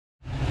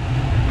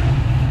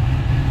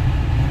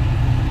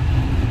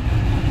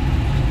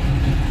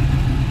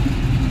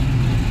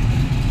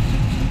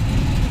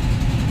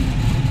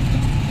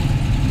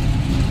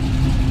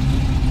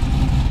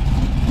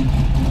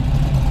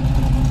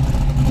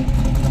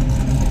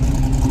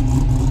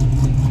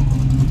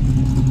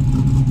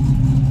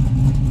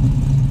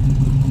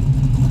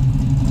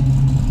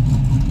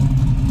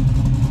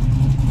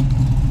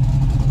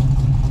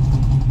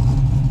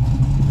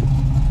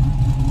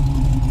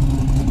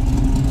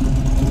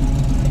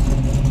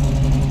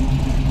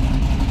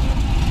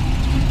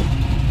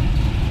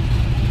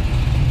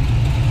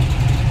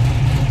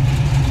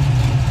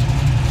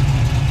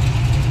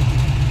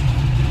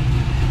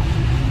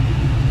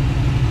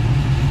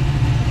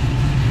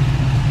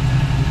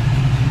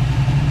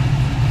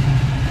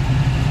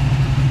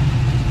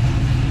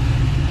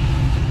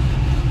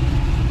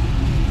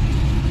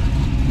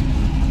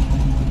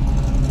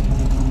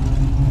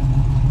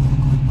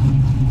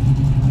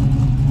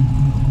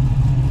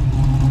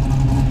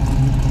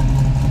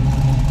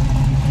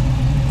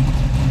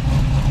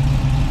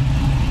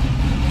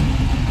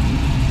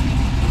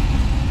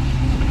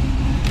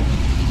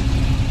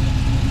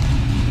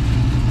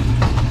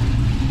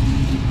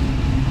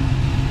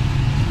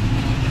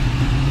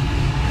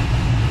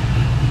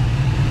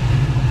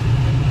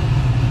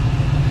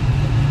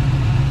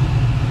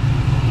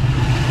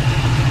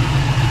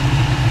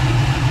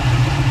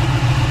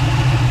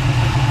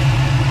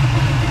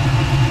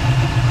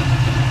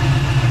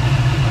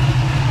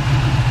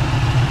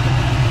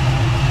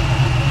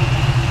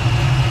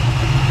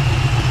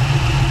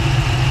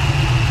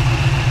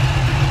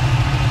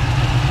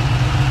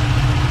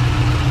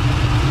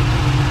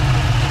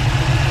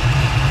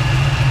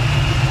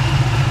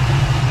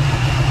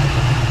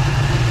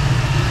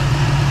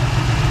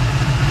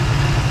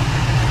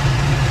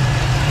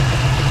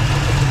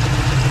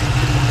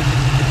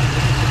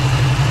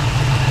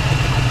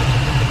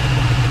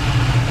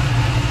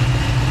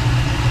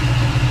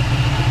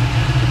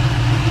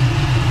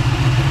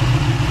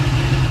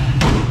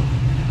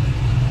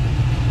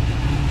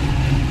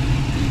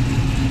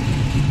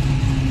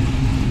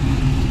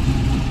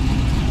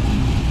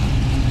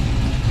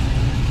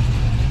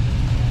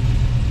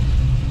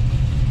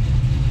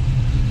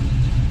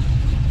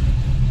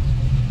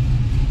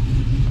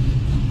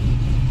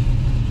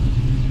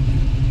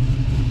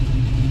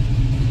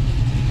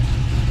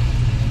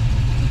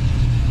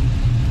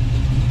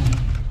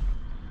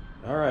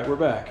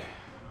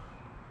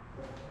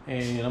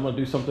and I'm going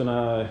to do something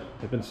I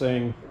have been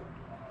saying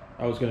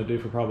I was going to do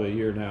for probably a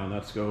year now, and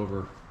that's go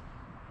over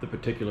the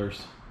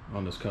particulars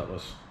on this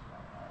Cutlass.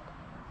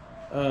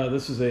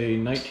 This is a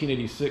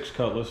 1986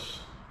 Cutlass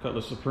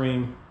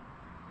Supreme,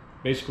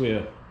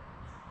 basically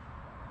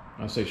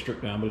I say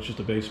stripped down, but it's just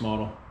a base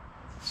model,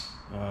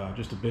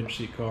 just a bench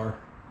seat car.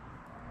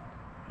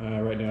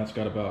 Right now it's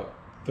got about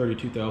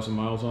 32,000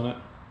 miles on it.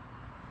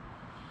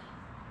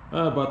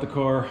 I bought the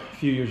car a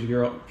few years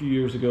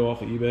ago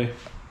off of eBay.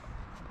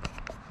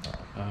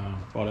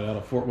 Bought it out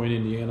of Fort Wayne,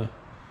 Indiana.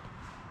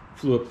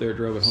 Flew up there,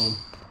 drove it home.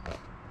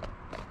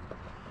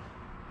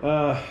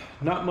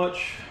 Not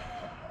much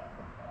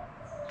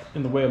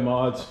in the way of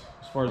mods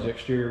as far as the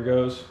exterior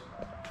goes.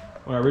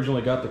 When I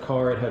originally got the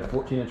car, it had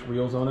 14-inch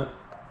wheels on it,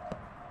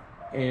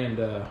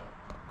 and of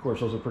course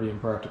those are pretty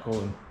impractical,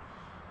 and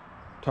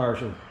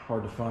tires are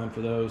hard to find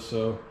for those,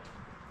 so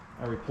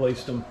I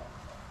replaced them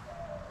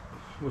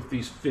with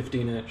these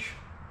 15-inch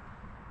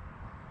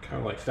kind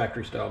of like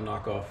factory style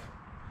knockoff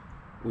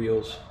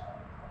wheels.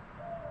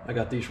 I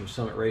got these from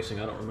Summit Racing.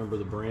 I don't remember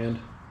the brand,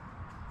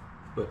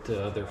 but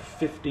they're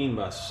 15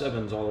 by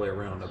 7s all the way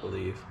around, I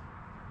believe.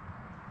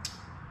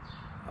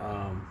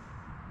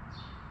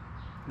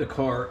 The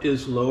car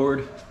is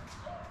lowered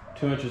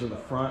 2 inches in the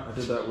front. I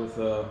did that with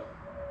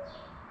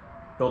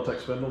Beltec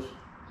spindles.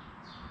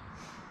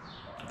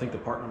 I think the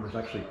part number is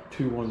actually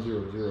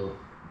 2100,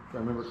 if I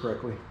remember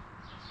correctly.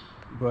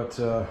 But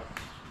the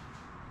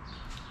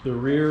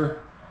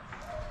rear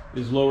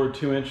is lowered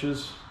 2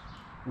 inches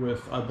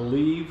with, I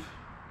believe,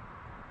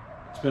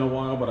 it's been a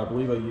while, but I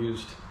believe I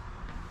used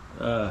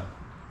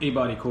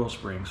A-body coil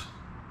springs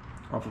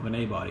off of an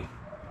A-body.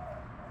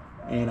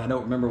 And I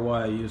don't remember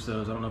why I used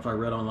those. I don't know if I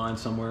read online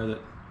somewhere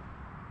that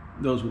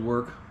those would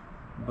work,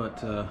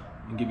 but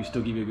and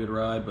still give you a good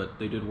ride, but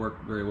they did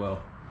work very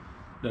well.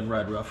 Doesn't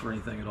ride rough or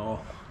anything at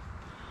all.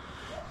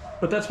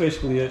 But that's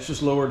basically it. It's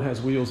just lowered,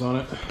 has wheels on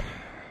it.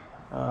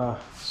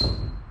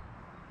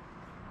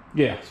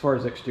 Yeah, as far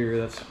as exterior,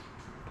 that's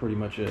pretty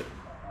much it.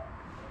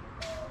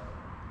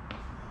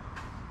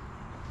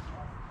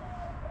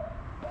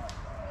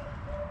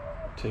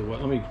 Tell you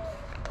what, let me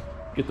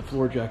get the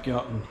floor jack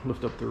out and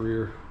lift up the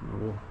rear,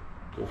 and we'll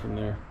go from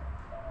there.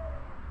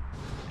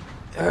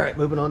 All right,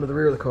 moving on to the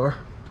rear of the car.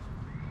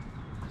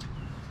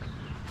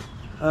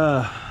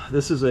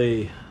 This is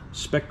a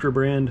Spectra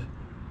brand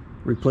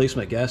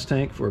replacement gas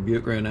tank for a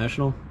Buick Grand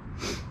National.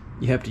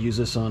 You have to use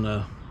this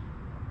on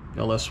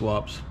LS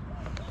swaps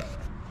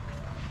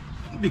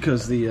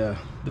because the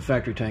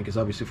factory tank is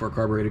obviously for a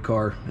carbureted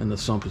car and the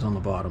sump is on the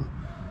bottom.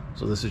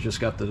 So this has just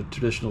got the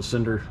traditional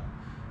cinder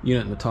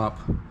unit in the top.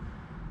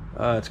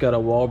 It's got a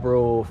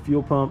Walbro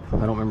fuel pump,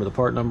 I don't remember the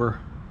part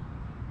number,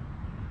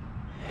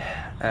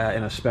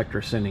 and a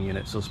Spectra sending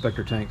unit. So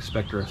Spectra tank,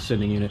 Spectra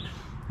sending unit.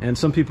 And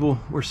some people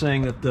were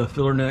saying that the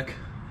filler neck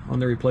on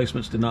the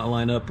replacements did not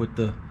line up with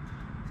the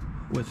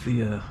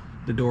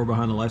door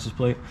behind the license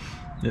plate.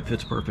 It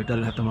fits perfect. I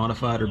didn't have to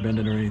modify it or bend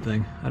it or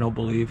anything, I don't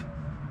believe.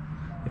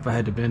 If I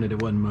had to bend it,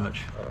 it wasn't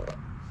much.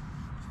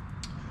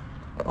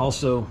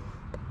 Also,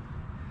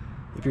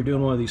 if you're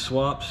doing one of these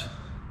swaps,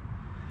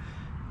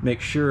 make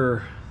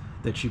sure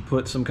that you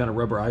put some kind of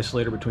rubber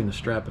isolator between the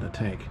strap and the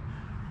tank,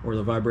 or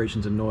the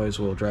vibrations and noise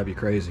will drive you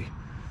crazy.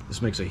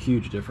 This makes a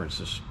huge difference,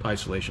 this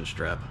isolation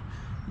strap.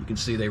 You can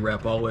see they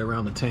wrap all the way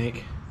around the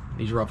tank.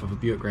 These are off of a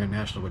Buick Grand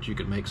National, but you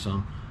could make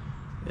some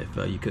if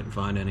you couldn't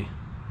find any.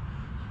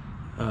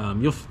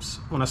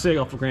 When I say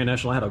off of Grand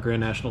National, I had a Grand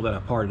National that I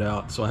parted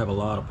out, so I have a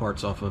lot of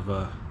parts off of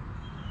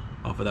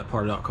that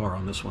parted out car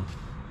on this one.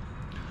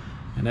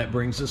 And that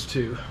brings us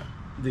to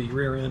the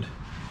rear end,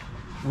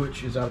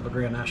 which is out of a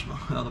Grand National,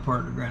 out of the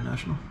part of the Grand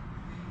National.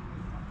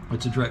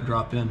 It's a direct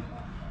drop in,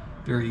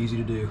 very easy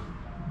to do,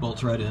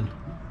 bolts right in,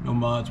 no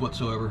mods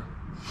whatsoever.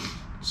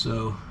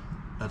 So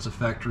that's a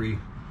factory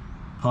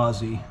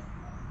Posi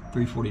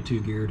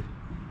 342 geared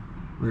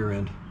rear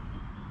end.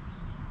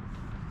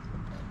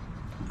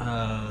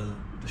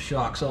 The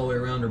shocks all the way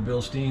around are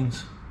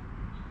Bilsteins,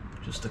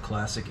 just the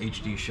classic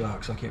HD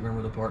shocks. I can't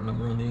remember the part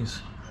number on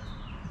these.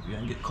 Maybe I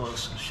can get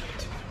close and show it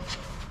to you.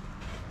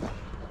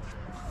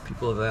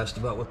 People have asked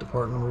about what the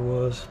part number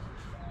was.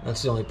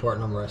 That's the only part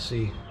number I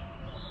see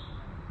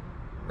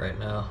right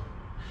now.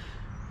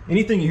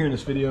 Anything you hear in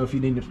this video, if you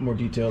need more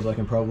details, I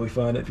can probably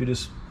find it if you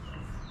just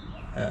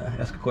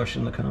ask a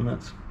question in the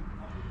comments.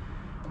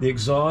 The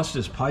exhaust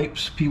is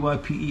Pipes,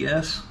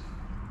 P-Y-P-E-S.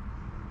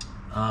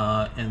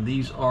 And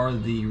these are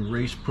the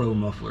Race Pro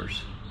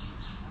mufflers.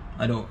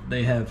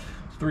 They have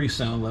 3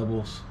 sound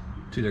levels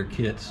to their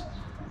kits.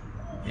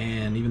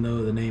 And even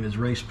though the name is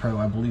Race Pro,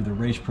 I believe the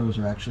Race Pros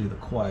are actually the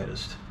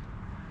quietest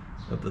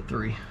of the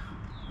 3.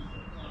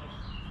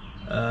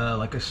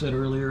 Like I said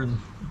earlier,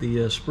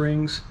 the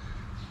springs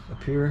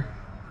up here,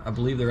 I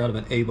believe they're out of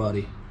an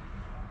A-body.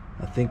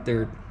 I think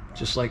they're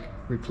just like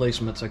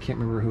replacements. I can't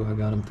remember who I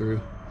got them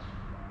through.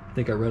 I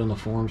think I read on the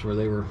forums where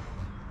they were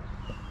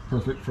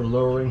perfect for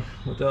lowering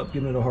without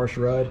giving it a harsh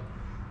ride.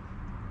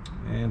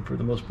 And for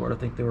the most part, I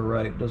think they were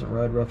right. It doesn't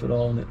ride rough at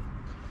all, and it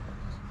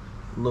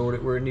lowered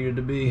it where it needed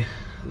to be.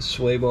 the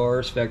sway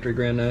bars, factory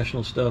Grand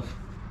National stuff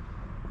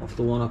off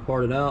the one I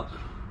parted out.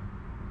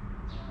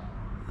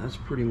 That's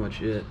pretty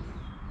much it.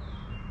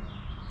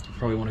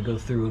 Probably want to go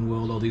through and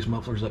weld all these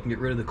mufflers up and get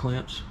rid of the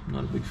clamps. I'm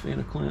not a big fan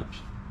of clamps.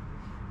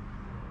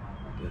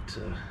 But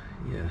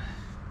yeah,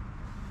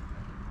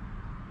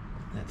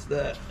 that's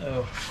that.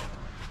 Oh,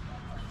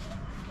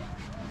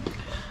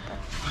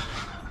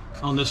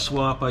 on this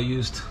swap I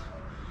used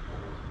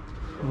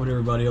what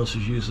everybody else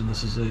is using.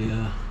 This is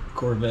a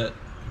Corvette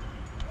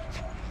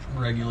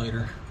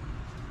regulator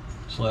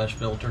slash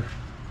filter.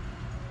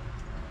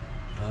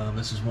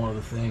 This is one of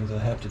the things I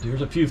have to do.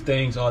 There's a few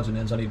things, odds and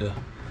ends, I need to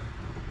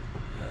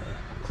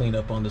clean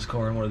up on this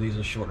car, and one of these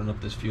is shorten up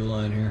this fuel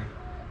line here.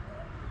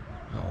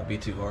 It won't be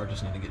too hard,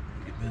 just need to get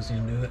busy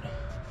and do it.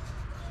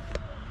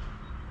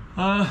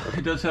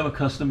 It does have a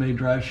custom-made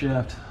drive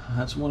shaft.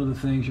 That's one of the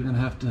things you're going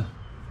to have to, if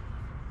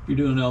you're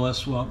doing an LS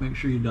swap, make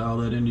sure you dial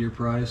that into your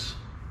price.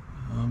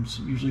 It's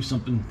usually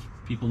something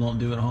people don't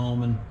do at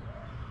home, and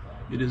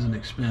it is an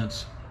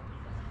expense.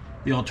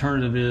 The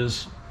alternative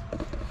is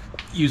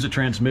use a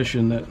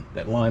transmission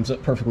that lines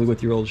up perfectly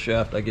with your old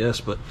shaft, I guess,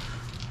 but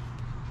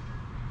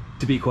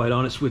to be quite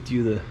honest with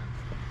you,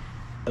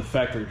 the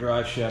factory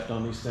drive shaft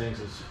on these things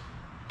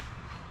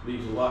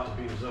leaves a lot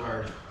to be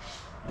desired.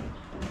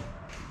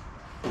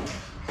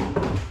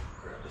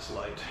 Grab this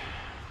light.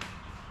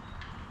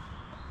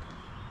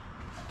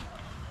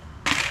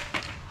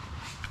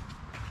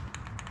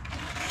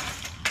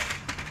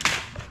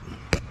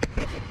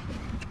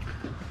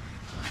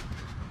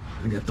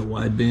 I got the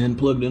wideband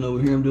plugged in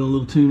over here. I'm doing a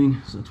little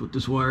tuning, so that's what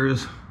this wire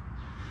is.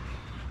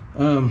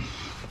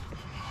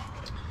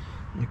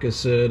 Like I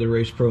said, the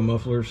Race Pro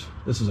mufflers.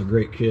 This is a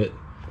great kit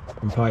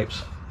from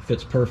Pipes.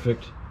 Fits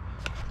perfect.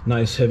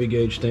 Nice heavy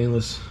gauge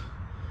stainless.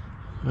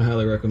 I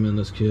highly recommend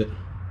this kit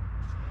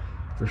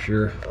for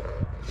sure.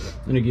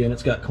 And again,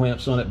 it's got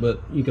clamps on it,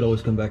 but you could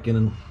always come back in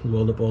and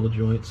weld up all the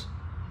joints.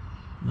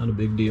 Not a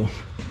big deal.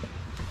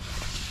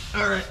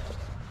 All right.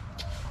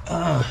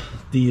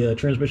 The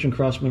transmission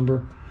cross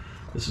member.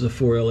 This is a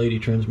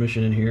 4L80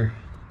 transmission in here,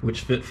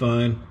 which fit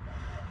fine.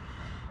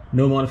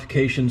 No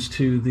modifications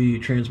to the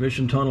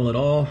transmission tunnel at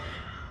all.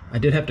 I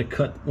did have to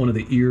cut one of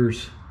the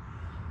ears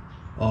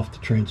off the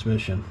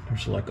transmission.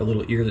 There's like a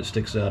little ear that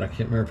sticks out. I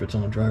can't remember if it's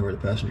on the driver or the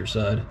passenger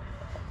side.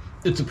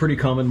 It's a pretty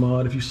common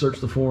mod. If you search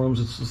the forums,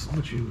 it's just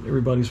what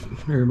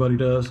everybody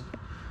does.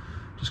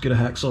 Just get a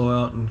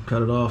hacksaw out and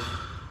cut it off.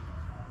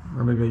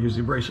 Or maybe I use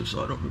the abrasive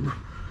saw, I don't remember.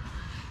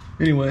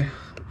 Anyway,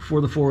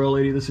 for the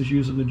 4L80, this is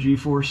using the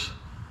G-Force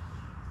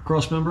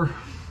cross member.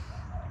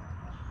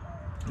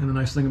 And the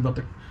nice thing about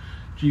the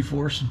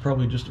G-Force, and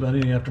probably just about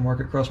any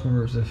aftermarket cross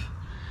member, is if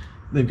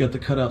they've got the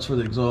cutouts for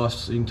the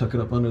exhaust, so you can tuck it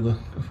up under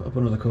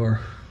the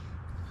car.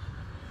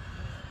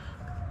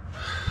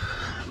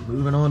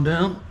 Moving on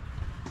down,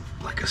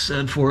 like I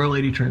said,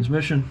 4L80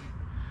 transmission.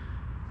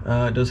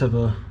 It does have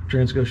a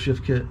Transgo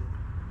shift kit.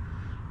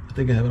 I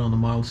think I have it on the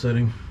mild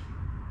setting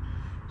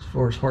as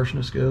far as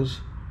harshness goes.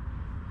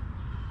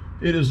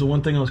 It is the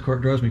one thing on this car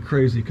that drives me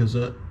crazy, because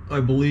I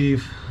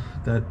believe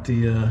that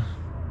the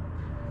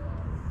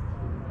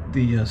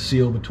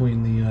seal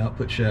between the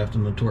output shaft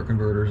and the torque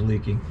converter is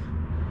leaking.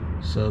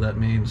 So that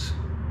means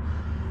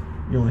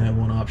you only have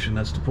one option.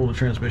 That's to pull the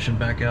transmission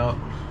back out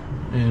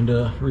and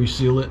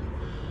reseal it.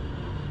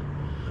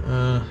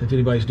 If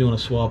anybody's doing a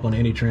swap on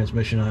any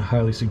transmission, I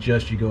highly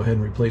suggest you go ahead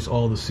and replace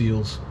all the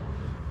seals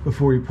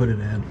before you put it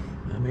in.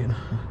 I mean,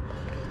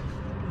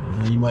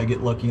 you might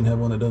get lucky and have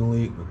one that doesn't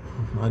leak,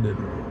 but I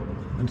didn't.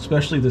 And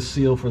especially the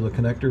seal for the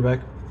connector back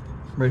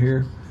right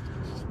here.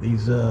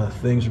 These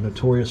things are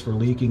notorious for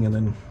leaking, and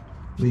then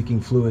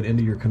leaking fluid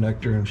into your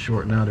connector and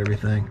shorting out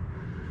everything.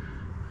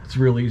 It's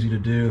real easy to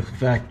do. In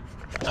fact,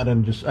 I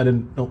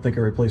don't think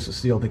I replaced the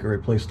seal. I think I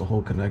replaced the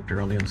whole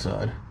connector on the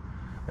inside.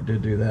 I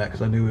did do that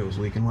because I knew it was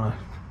leaking when I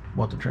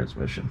bought the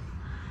transmission.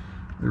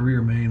 The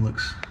rear main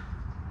looks,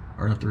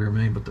 or not the rear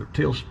main, but the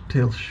tail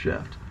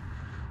shaft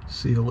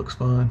seal looks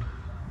fine,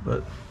 but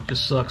it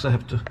just sucks. I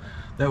have to,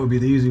 that would be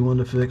the easy one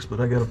to fix, but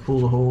I got to pull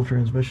the whole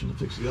transmission to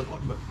fix the other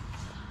one. But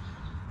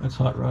that's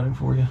hot rodding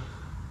for you.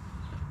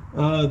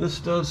 This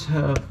does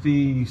have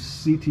the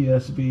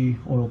CTSV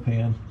oil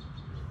pan.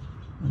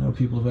 I know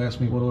people have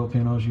asked me what oil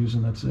pan I was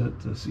using. That's it,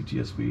 the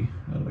CTSV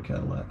out of the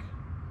Cadillac.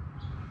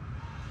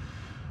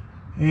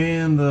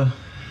 And the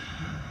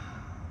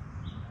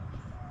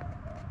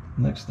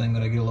next thing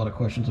that I get a lot of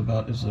questions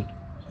about is the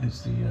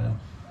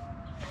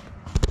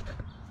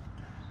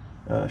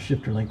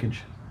shifter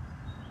linkage.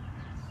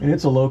 And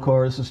it's a low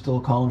car. This is still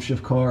a column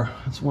shift car.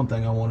 That's one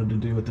thing I wanted to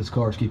do with this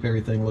car, is keep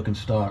everything looking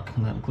stock,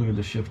 and that included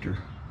the shifter.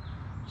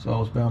 So I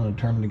was bound and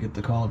determined to get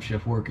the column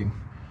shift working,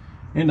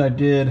 and I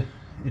did.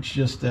 It's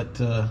just that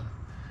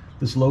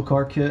this low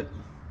car kit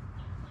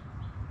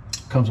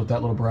comes with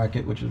that little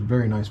bracket, which is a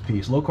very nice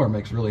piece. Low car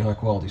makes really high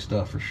quality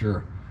stuff for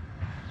sure.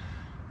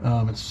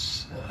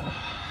 It's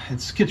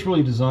kit's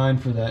really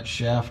designed for that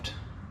shaft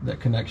that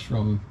connects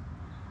from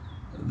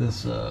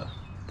this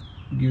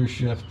gear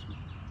shift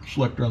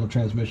selector on the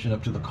transmission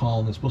up to the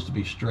column. It's supposed to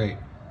be straight.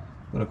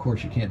 but of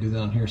course you can't do that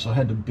on here, so I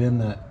had to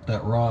bend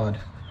that rod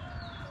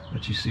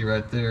that you see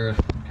right there,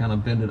 kind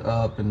of bend it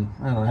up, and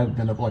I don't know, have it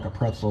bend up like a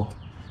pretzel.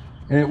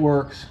 And it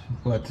works,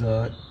 but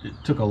it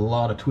took a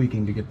lot of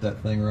tweaking to get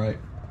that thing right.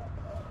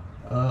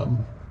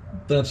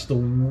 That's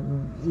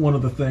one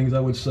of the things I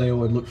would say I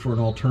would look for an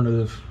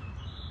alternative.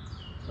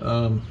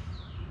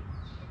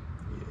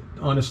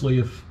 Honestly,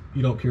 if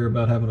you don't care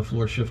about having a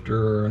floor shifter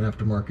or an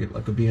aftermarket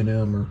like a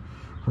B&M or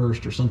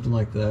Hurst or something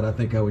like that, I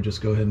think I would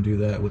just go ahead and do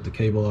that with the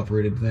cable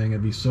operated thing.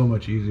 It'd be so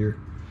much easier.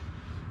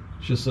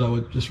 It's just that I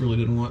just really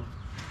didn't want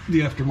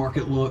the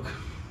aftermarket look.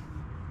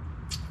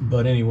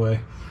 But anyway,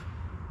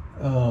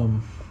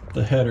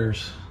 the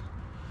headers,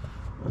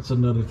 that's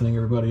another thing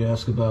everybody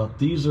asks about.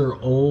 These are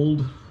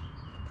old.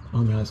 I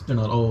mean, they're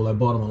not old. I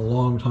bought them a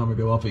long time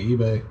ago off of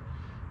eBay,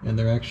 and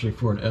they're actually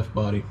for an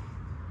F-body,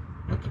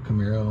 like a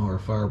Camaro or a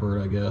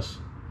Firebird, I guess.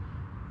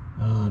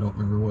 I don't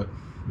remember what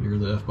year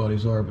the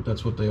F-bodies are, but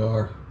that's what they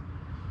are.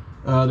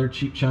 They're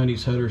cheap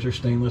Chinese headers. They're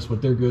stainless,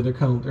 but they're good. They're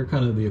kind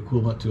of the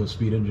equivalent to a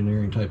Speed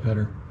Engineering type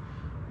header,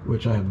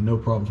 which I have no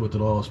problems with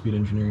at all. Speed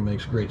Engineering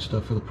makes great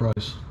stuff for the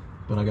price.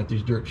 But I got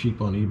these dirt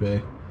cheap on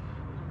eBay,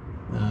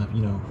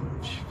 you know,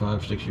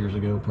 5-6 years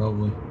ago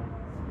probably.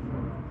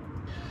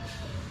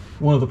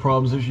 One of the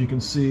problems is you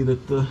can see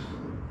that the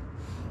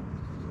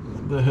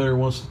header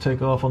wants to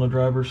take off on the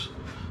driver's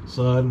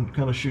side and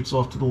kind of shoots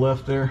off to the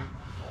left there.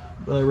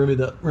 But I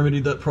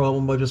remedied that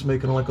problem by just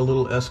making like a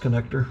little S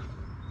connector.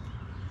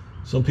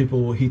 Some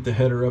people will heat the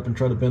header up and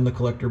try to bend the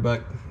collector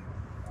back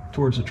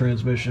towards the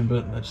transmission,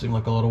 but that seemed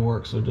like a lot of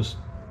work. So just,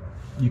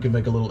 you can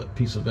make a little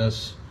piece of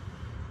S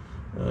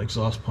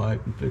exhaust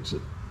pipe and fix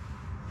it.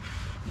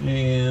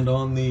 And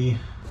on the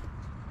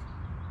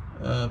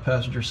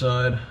passenger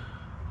side,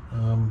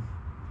 I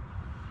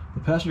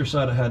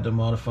had to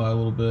modify a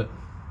little bit,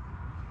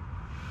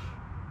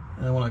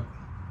 and I'll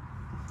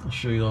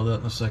show you all that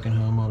in a second,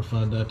 how I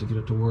modified that to get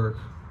it to work.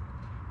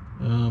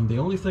 The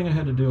only thing I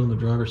had to do on the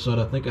driver's side,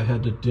 I think I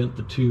had to dent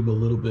the tube a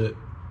little bit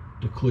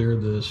to clear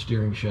the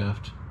steering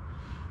shaft.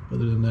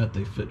 Other than that,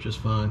 they fit just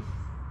fine.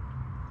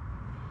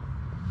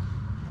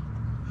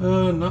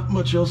 Not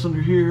much else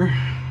under here.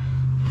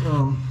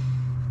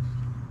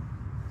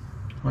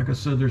 Like I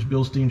said, there's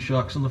Bilstein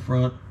shocks in the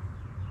front,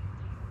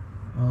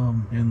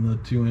 and the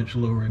 2-inch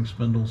lowering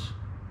spindles.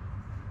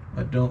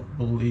 I don't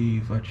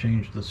believe I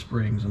changed the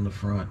springs in the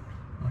front.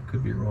 I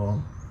could be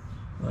wrong.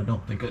 I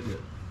don't think I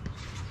did.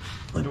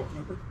 I don't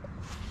remember.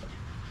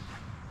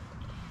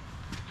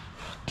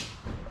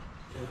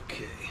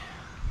 Okay.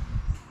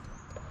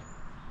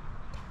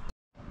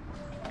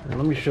 Now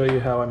let me show you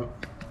how I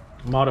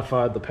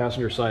modified the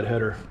passenger side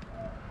header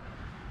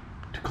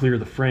to clear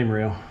the frame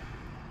rail.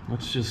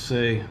 Let's just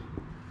say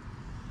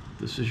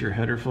this is your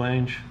header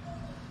flange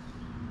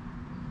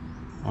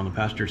on the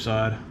passenger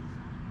side.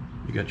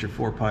 You got your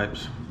 4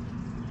 pipes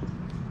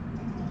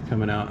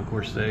coming out. Of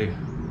course, they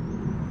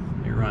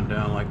run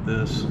down like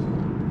this.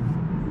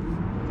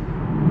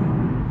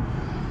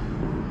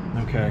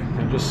 Okay,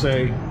 and just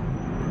say,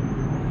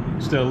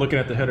 instead of looking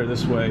at the header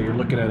this way, you're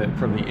looking at it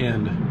from the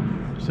end.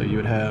 So you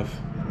would have,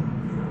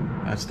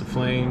 that's the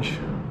flange,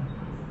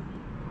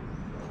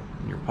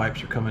 and your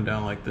pipes are coming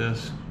down like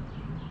this.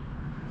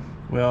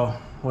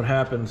 Well, what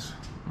happens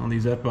on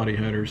these F-body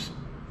headers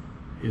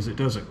is it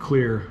doesn't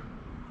clear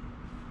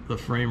the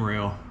frame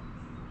rail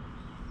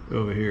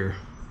over here.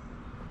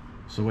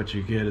 So what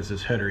you get is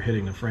this header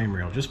hitting the frame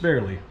rail, just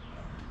barely,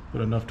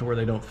 but enough to where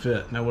they don't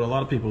fit. Now what a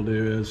lot of people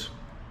do is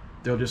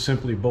they'll just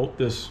simply bolt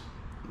the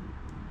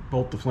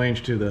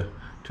flange to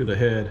the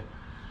head,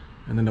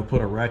 and then they'll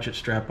put a ratchet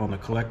strap on the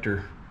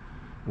collector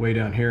way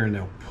down here, and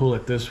they'll pull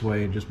it this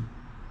way and just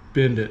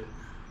bend it,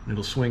 and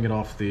it'll swing it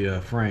off the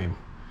frame.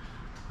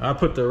 I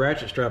put the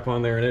ratchet strap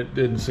on there, and it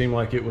didn't seem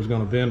like it was going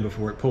to bend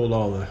before it pulled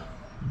all the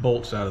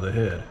bolts out of the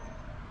head.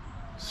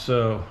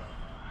 So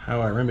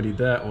how I remedied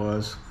that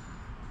was,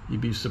 you'd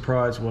be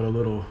surprised what a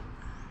little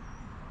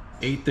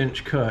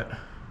 1/8-inch cut.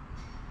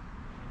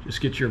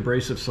 Just get your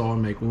abrasive saw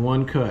and make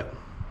one cut,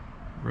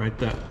 right,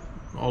 that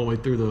all the way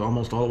through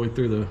almost all the way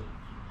through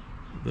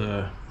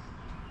the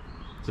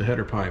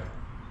header pipe.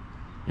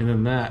 And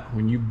then that,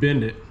 when you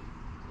bend it,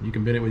 you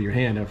can bend it with your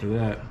hand after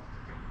that.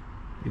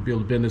 You'll be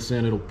able to bend this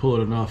in, it'll pull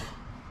it enough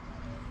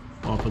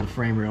off of the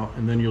frame rail,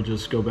 and then you'll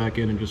just go back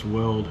in and just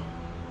weld,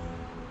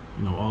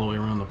 you know, all the way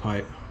around the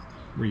pipe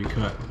where you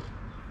cut.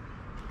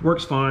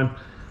 Works fine.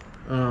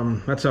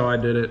 That's how I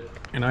did it,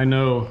 and I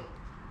know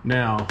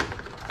now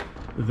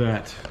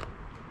that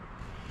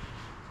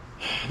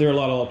there are a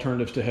lot of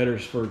alternatives to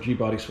headers for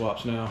G-body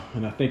swaps now,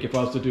 and I think if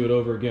I was to do it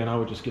over again, I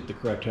would just get the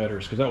correct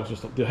headers, because that was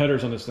just, the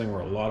headers on this thing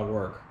were a lot of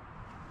work.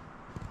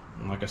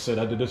 And like I said,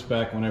 I did this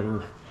back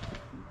whenever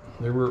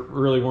there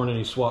really weren't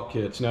any swap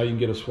kits. Now you can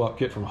get a swap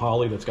kit from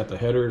Holley that's got the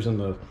headers and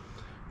the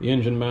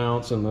engine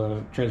mounts and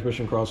the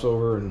transmission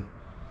crossover, and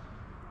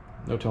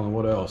no telling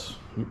what else.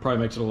 It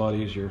probably makes it a lot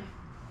easier.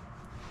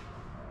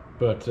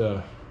 But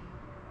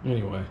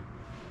anyway,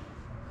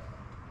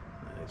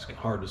 it's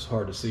hard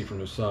to see from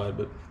this side,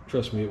 but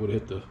trust me, it would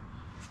hit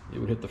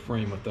the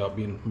frame without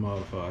being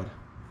modified.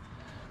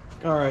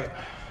 All right,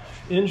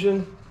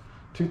 engine,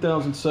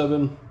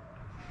 2007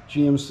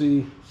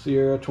 GMC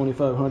Sierra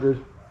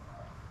 2500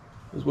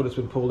 is what it's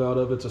been pulled out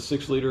of. It's a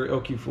 6-liter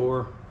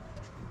LQ4.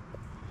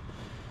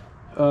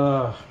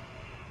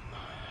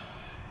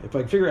 If I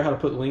can figure out how to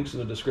put links in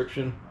the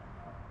description,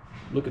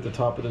 look at the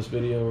top of this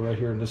video right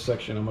here in this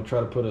section. I'm gonna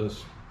try to put a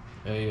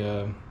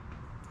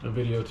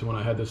video to when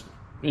I had this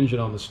engine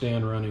on the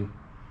stand running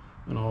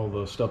and all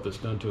the stuff that's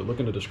done to it. Look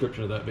in the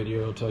description of that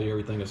video, it'll tell you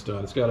everything that's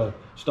done. It's got a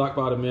stock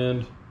bottom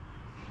end,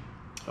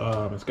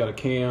 it's got a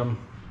cam.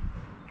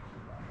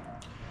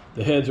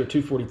 The heads are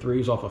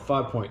 243s off of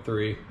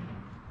 5.3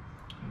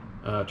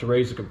 to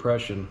raise the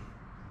compression,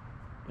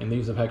 and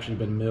these have actually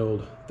been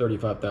milled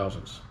 35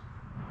 thousandths.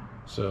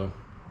 So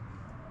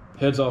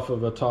heads off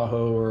of a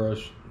Tahoe or a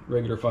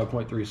regular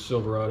 5.3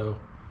 Silverado,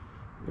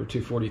 they're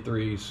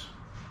 243s,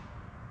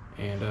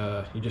 and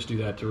you just do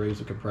that to raise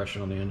the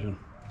compression on the engine.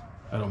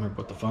 I don't remember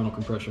what the final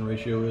compression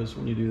ratio is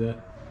when you do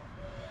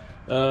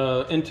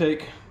that.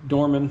 Intake,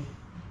 Dorman.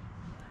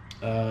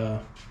 In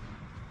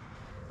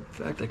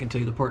fact, I can tell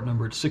you the part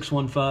number. It's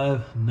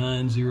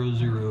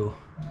 615900.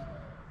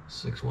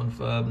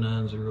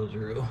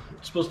 615900.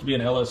 It's supposed to be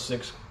an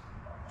LS6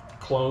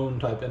 clone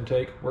type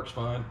intake. Works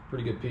fine.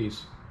 Pretty good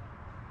piece.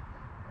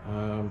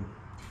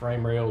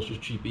 Frame rails,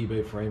 just cheap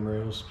eBay frame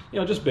rails.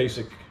 You know, just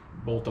basic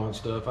bolt-on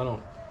stuff. I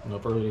don't know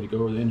if I really need to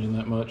go over the engine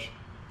that much.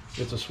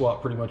 It's a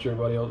swap pretty much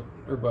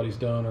everybody's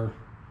done, or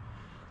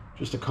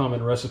just a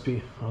common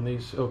recipe on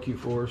these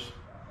LQ4s.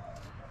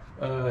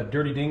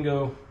 Dirty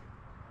Dingo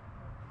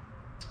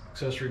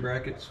accessory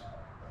brackets,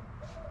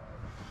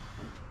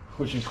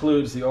 which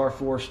includes the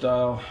R4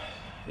 style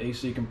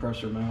AC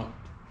compressor mount,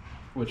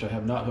 which I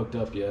have not hooked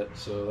up yet,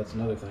 so that's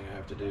another thing I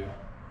have to do.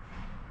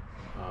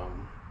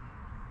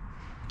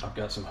 I've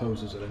got some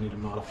hoses that I need to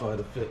modify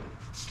to fit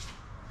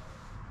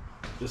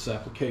this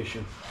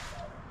application.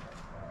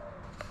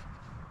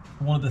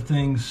 One of the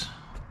things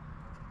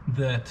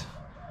that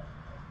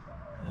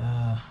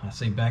I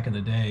say back in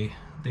the day,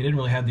 they didn't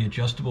really have the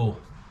adjustable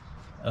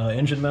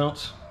engine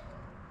mounts.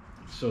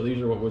 So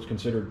these are what was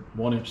considered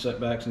 1-inch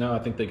setbacks. Now I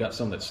think they got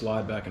some that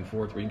slide back and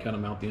forth where you can kind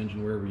of mount the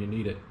engine wherever you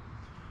need it.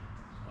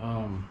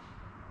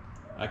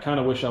 I kind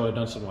of wish I would have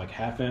done something like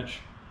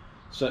 1/2-inch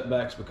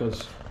setbacks,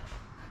 because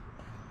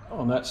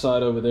on that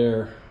side over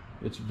there,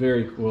 it's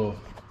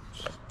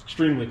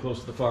extremely close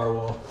to the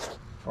firewall,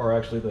 or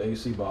actually the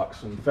AC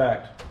box. In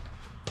fact,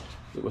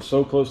 it was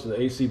so close to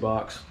the AC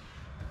box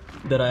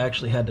that I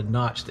actually had to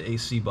notch the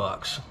AC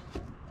box.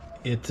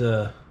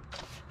 The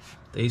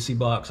AC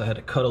box, I had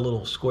to cut a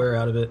little square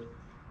out of it,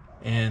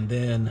 and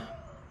then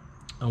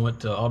I went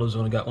to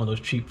AutoZone and got one of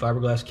those cheap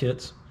fiberglass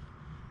kits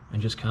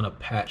and just kind of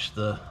patched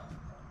the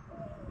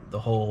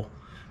hole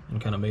and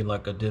kind of made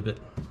like a divot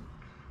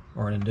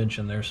or an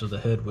indentation there so the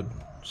head would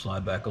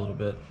slide back a little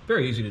bit.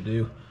 Very easy to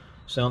do.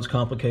 Sounds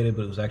complicated,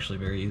 but it was actually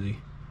very easy.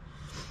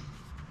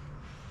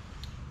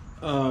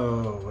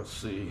 Oh, let's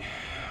see.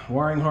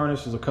 Wiring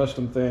harness is a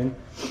custom thing.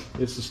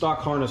 It's the stock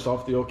harness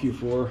off the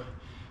LQ4,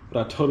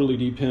 but I totally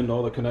depinned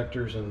all the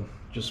connectors and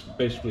just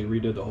basically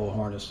redid the whole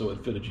harness so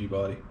it fit a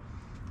G-body.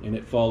 And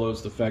it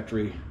follows the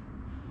factory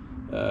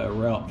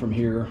route from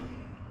here,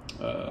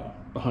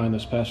 behind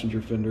this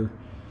passenger fender,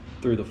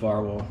 through the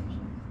firewall.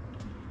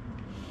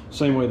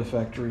 Same way the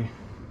factory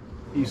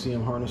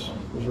ECM harness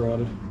was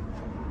routed.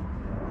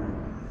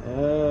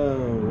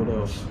 What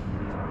else?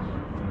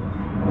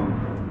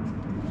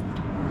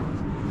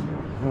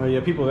 Oh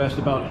yeah, people have asked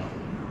about,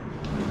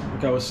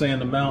 like I was saying,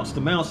 the mounts.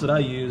 The mounts that I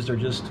used are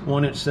just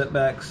 1-inch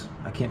setbacks.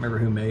 I can't remember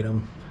who made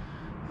them.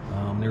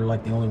 They were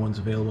like the only ones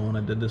available when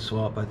I did this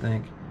swap, I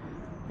think.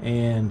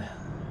 And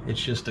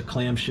it's just a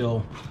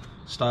clamshell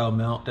style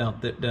mount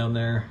down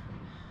there,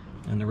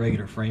 and the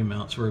regular frame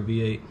mounts were a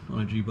V8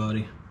 on a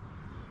G-body.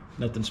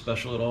 Nothing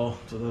special at all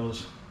to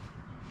those.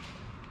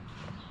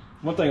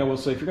 One thing I will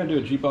say, if you're going to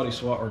do a G-body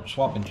swap, or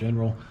swap in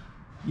general,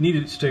 you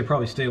need to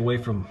probably stay away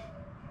from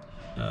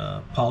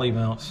poly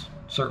mounts.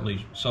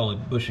 Certainly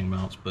solid bushing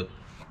mounts, but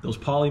those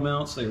poly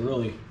mounts, they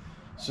really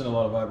send a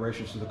lot of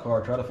vibrations to the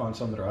car. Try to find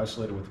some that are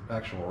isolated with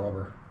actual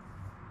rubber.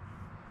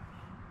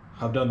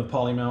 I've done the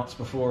poly mounts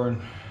before,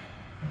 and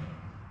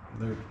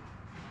the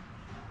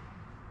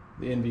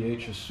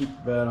NVH is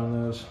super bad on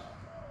those.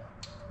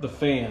 The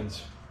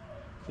fans,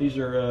 these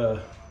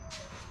are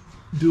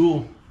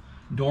dual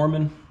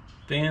Dorman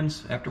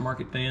fans,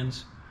 aftermarket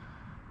fans,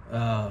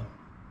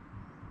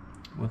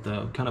 with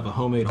a kind of a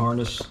homemade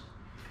harness.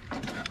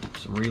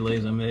 Some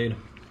relays I made.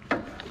 I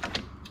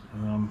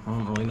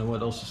don't really know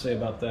what else to say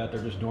about that.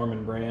 They're just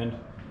Dorman brand.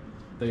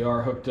 They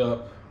are hooked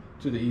up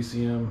to the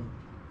ECM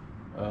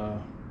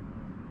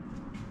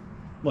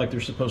like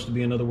they're supposed to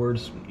be. In other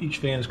words, each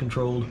fan is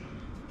controlled.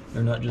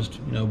 They're not just,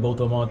 you know,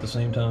 both of them on at the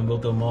same time,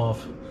 both of them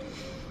off.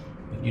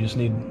 You just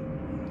need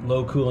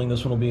low cooling,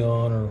 this one will be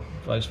on, or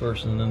vice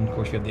versa. And then of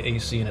course you have the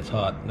AC and it's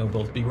hot. They'll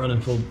both be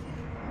running full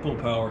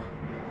power.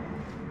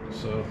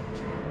 So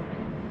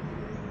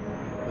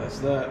that's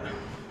that.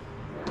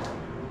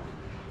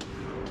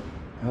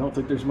 I don't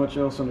think there's much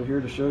else under here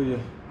to show you.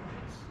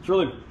 It's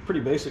really pretty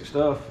basic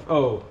stuff.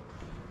 Oh,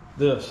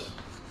 this.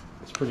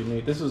 It's pretty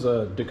neat. This is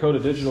a Dakota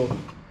Digital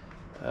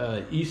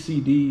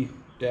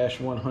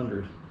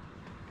ECD-100.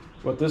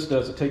 What this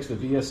does, it takes the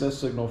VSS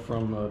signal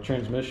from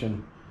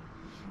transmission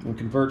and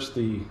converts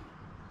the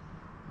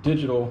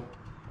digital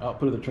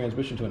output of the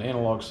transmission to an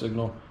analog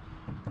signal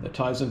that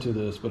ties into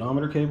the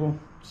speedometer cable,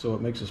 so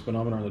it makes the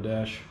speedometer on the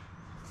dash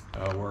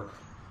work.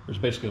 There's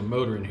basically a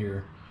motor in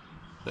here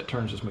that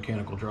turns this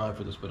mechanical drive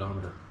for the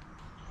speedometer.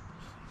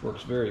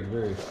 Works very,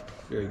 very,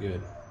 very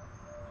good.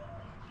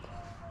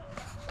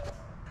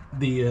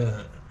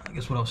 I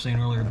guess what I was saying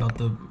earlier about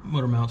the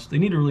motor mounts, they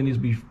really need to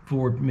be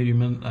forward maybe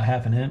a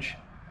half an inch.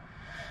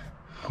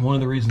 One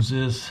of the reasons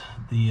is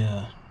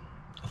the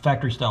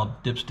factory style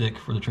dipstick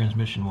for the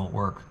transmission won't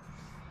work.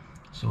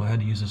 So I had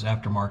to use this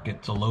aftermarket.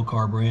 It's a low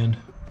car brand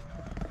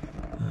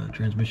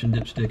transmission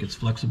dipstick. It's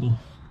flexible.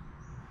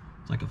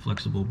 It's like a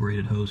flexible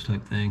braided hose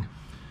type thing.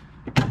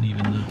 And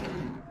even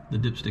the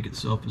dipstick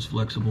itself is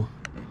flexible.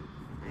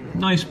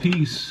 Nice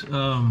piece.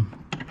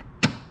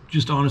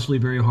 Just honestly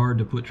very hard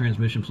to put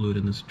transmission fluid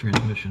in this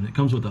transmission. It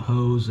comes with a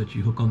hose that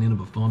you hook on the end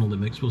of a funnel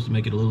that supposed to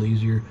make it a little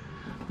easier,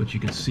 but you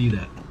can see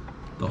that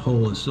the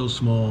hole is so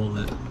small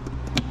that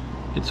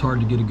it's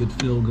hard to get a good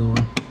fill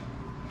going.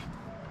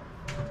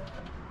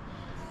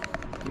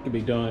 It can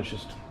be done, it's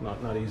just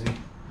not easy.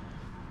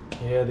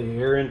 Yeah, the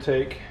air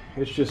intake,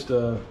 it's just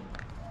a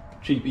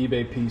cheap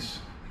eBay piece.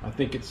 I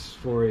think it's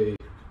for a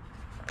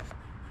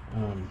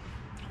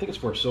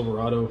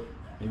Silverado,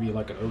 maybe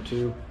like an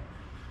 02.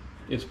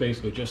 It's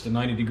basically just a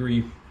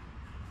 90-degree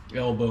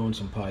elbow and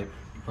some pipe.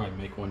 You can probably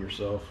make one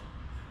yourself.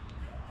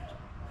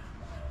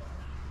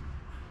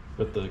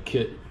 But the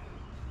kit,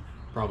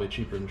 probably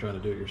cheaper than trying to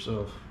do it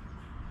yourself.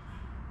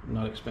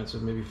 Not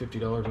expensive, maybe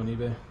 $50 on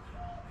eBay.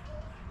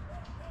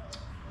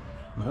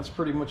 And that's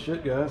pretty much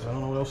it, guys. I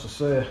don't know what else to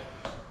say.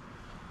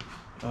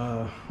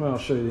 Well, I'll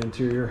show you the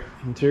interior.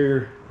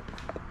 Interior,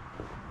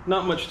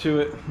 not much to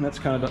it. And that's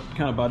kind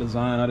of by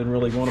design. I didn't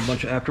really want a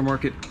bunch of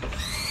aftermarket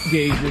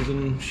gauges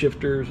and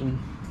shifters and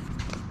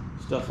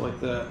stuff like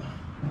that.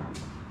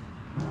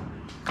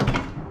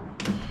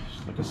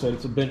 Like I said,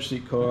 it's a bench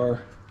seat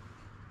car.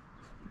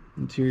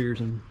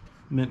 Interior's in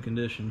mint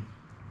condition.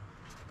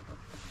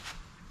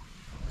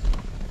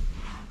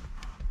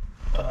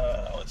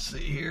 Let's see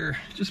here.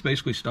 Just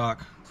basically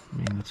stock. I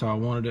mean, that's how I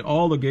wanted it.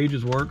 All the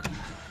gauges work.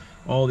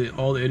 All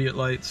the idiot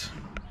lights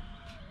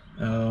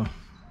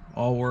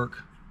all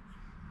work.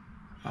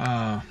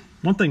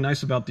 One thing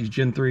nice about these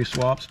Gen 3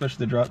 swaps,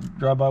 especially the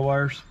drive-by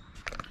wires,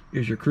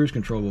 is your cruise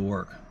control will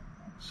work.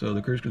 So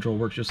the cruise control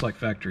works just like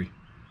factory.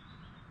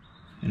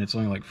 And it's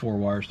only like 4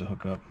 wires to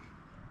hook up.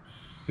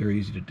 Very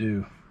easy to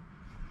do.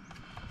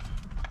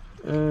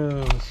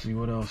 Let's see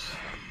what else.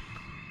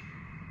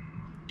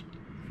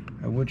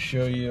 I would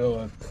show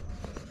you,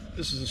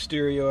 this is a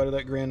stereo out of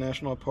that Grand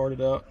National I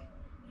parted out.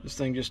 This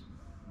thing just,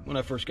 when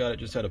I first got it,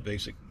 just had a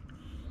basic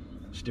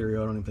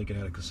stereo. I don't even think it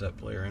had a cassette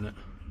player in it.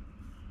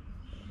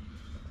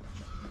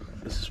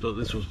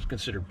 This was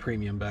considered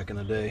premium back in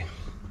the day.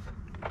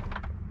 I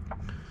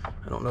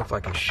don't know if I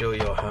can show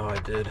y'all how I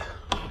did.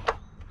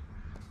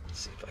 Let's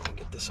see if I can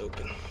get this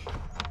open.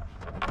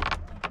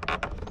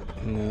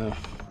 No.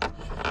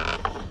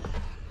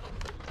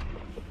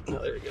 Oh,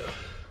 there we go.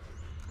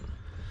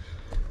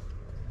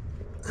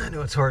 I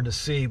know it's hard to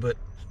see, but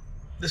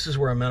this is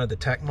where I mounted the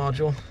TAC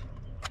module,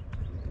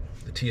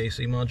 the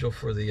TAC module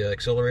for the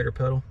accelerator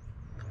pedal.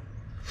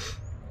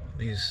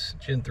 These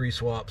Gen 3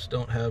 swaps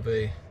don't have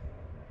a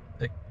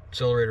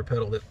accelerator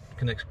pedal that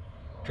connects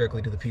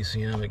directly to the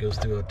PCM. It goes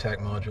through a TAC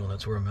module, and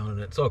that's where I mounted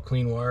it. It's all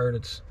clean wired. I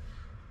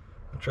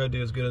tried to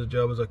do as good a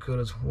job as I could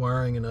as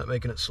wiring and not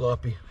making it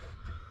sloppy.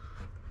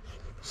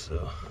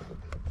 So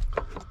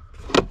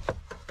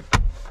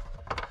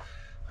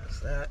that's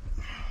that.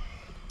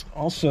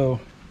 Also,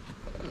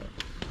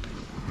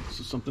 this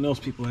is something else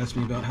people ask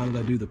me about. How did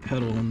I do the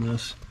pedal on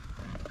this?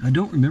 I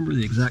don't remember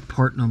the exact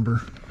part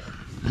number.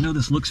 I know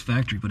this looks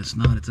factory, but it's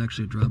not. It's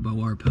actually a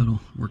drive-by-wire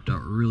pedal. Worked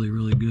out really,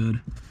 really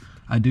good.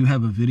 I do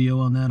have a video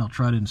on that. I'll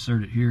try to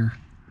insert it here.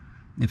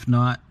 If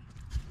not,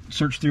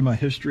 search through my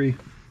history.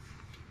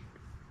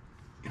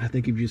 I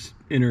think if you just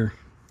enter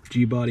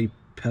G-body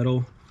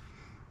pedal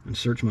and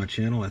search my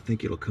channel, I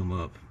think it'll come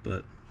up.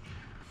 But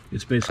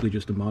it's basically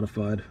just a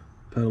modified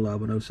pedal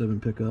album 07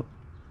 pickup.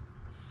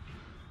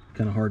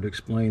 Kind of hard to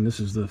explain.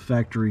 This is the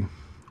factory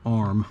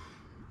arm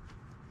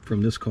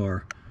from this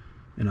car,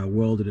 and I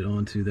welded it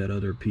onto that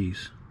other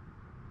piece,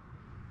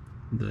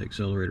 the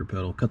accelerator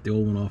pedal. Cut the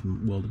old one off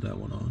and welded that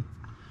one on.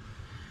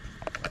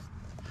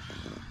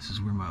 This is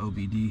where my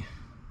OBD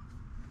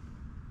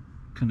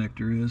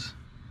connector is.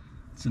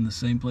 It's in the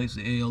same place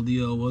the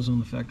ALDL was on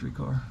the factory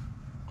car.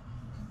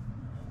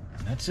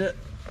 And that's it.